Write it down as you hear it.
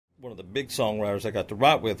one of the big songwriters I got to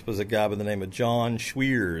write with was a guy by the name of John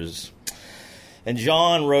Schweers. And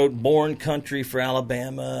John wrote Born Country for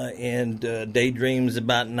Alabama and Daydreams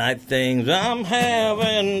About Night Things. I'm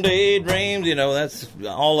having daydreams, you know, that's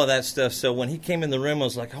all of that stuff. So when he came in the room, I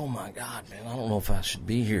was like, oh my God, man, I don't know if I should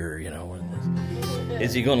be here, you know.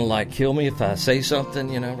 Is he going to, like, kill me if I say something,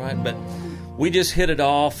 you know, right? But we just hit it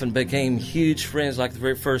off and became huge friends like the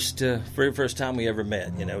very first time we ever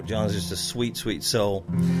met. You know, John's just a sweet, sweet soul.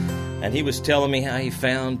 And he was telling me how he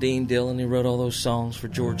found Dean Dillon. He wrote all those songs for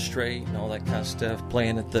George Strait and all that kind of stuff,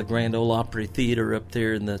 playing at the Grand Ole Opry Theater up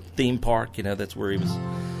there in the theme park. You know, that's where he was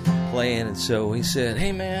playing. And so he said,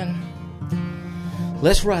 hey, man,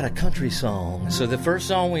 let's write a country song. So the first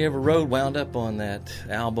song we ever wrote wound up on that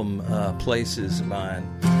album, Places of Mine.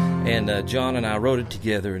 And John and I wrote it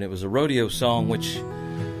together, and it was a rodeo song, which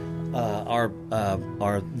our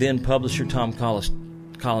then publisher, Tom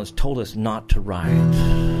Collins, told us not to write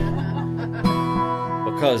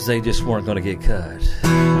because they just weren't going to get cut.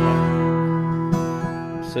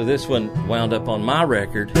 So this one wound up on my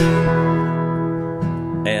record,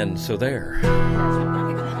 and so there.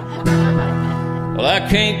 Well, I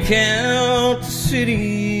can't count the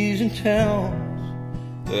cities and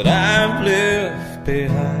towns that I've left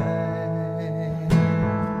behind.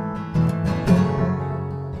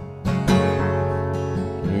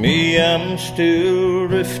 Me, I'm still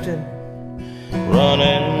drifting,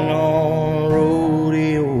 running on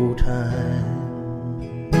rodeo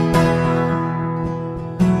time.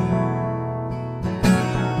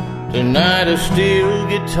 Tonight a steel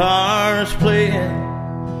guitar's playing,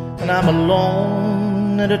 and I'm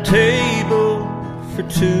alone at a table for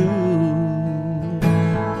two.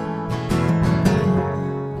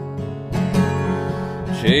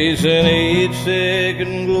 Chasing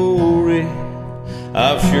 8-second glory,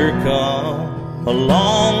 I've sure come a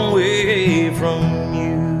long way from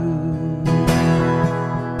you.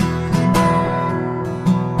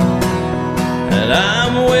 And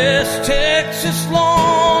I'm West Texas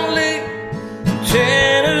lonely,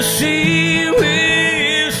 Tennessee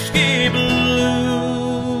whiskey blue.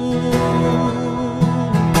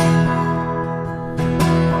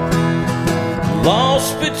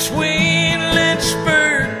 Lost between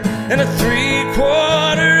Lynchburg and a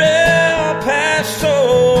 3/4 El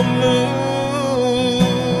Paso moon.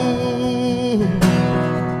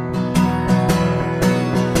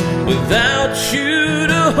 Without you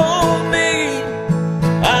to hold me,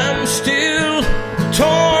 I'm still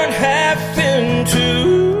torn half in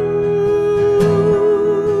two.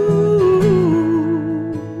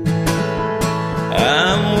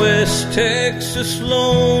 I'm West Texas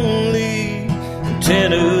lonely,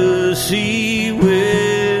 Tennessee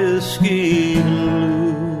whiskey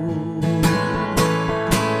blue.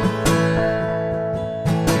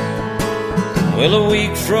 Well, a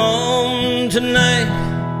week from tonight,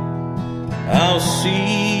 I'll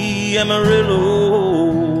see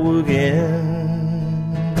Amarillo again.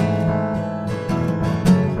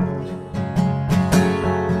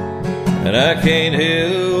 And I can't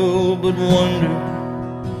help but wonder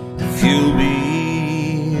if you'll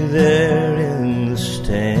be there in the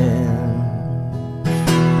stand.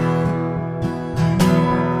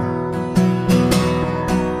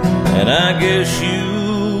 And I guess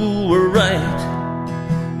you were right,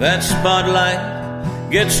 that spotlight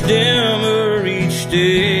gets dimmer each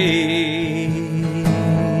day.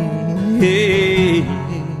 Hey,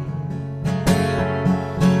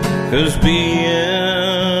 'cause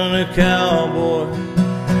being a cowboy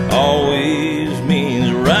always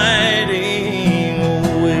means riding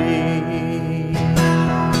away.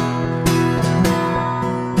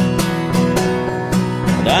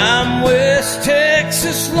 And I'm West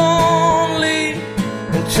Texas lonely,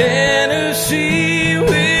 and Tennessee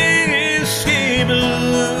whiskey blue.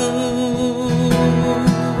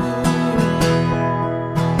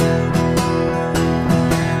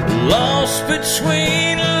 Lost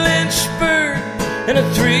between Lynchburg and a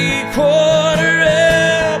 3/4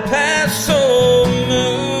 El Paso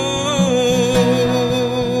moon.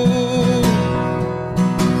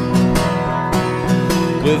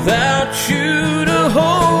 Without you to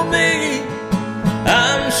hold me,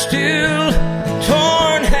 I'm still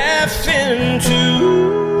torn half in two.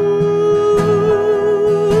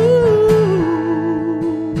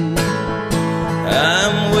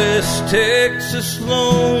 I'm West Texas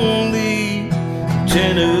lonely,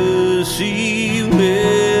 Tennessee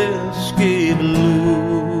whiskey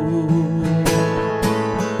blue.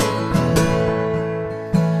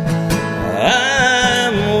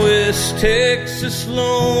 I'm West Texas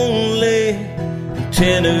lonely,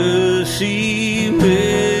 Tennessee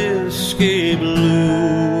whiskey blue.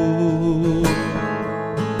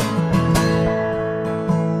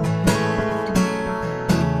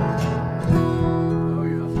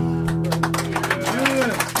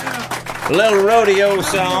 A little rodeo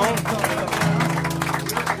song.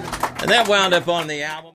 And that wound up on the album.